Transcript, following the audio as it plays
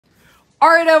All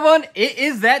right, everyone, it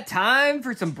is that time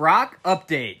for some Brock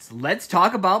updates. Let's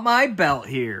talk about my belt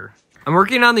here. I'm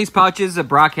working on these pouches that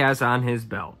Brock has on his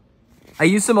belt. I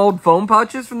used some old foam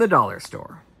pouches from the dollar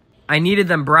store. I needed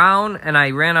them brown, and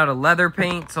I ran out of leather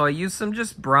paint, so I used some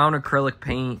just brown acrylic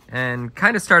paint and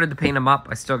kind of started to paint them up.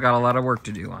 I still got a lot of work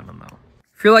to do on them, though.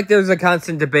 I feel like there's a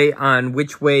constant debate on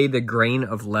which way the grain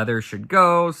of leather should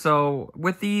go, so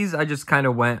with these, I just kind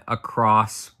of went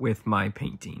across with my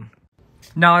painting.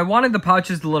 Now, I wanted the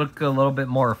pouches to look a little bit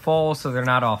more full so they're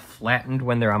not all flattened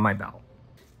when they're on my belt.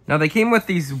 Now, they came with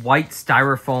these white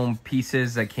styrofoam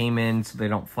pieces that came in so they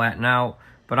don't flatten out,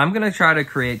 but I'm going to try to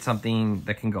create something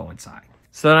that can go inside.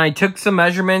 So then I took some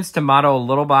measurements to model a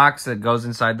little box that goes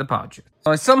inside the pouches.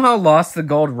 So I somehow lost the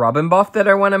gold rub and buff that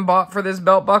I went and bought for this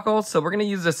belt buckle, so we're going to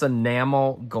use this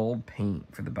enamel gold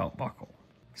paint for the belt buckle.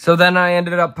 So then I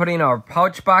ended up putting our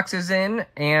pouch boxes in,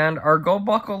 and our gold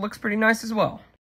buckle looks pretty nice as well.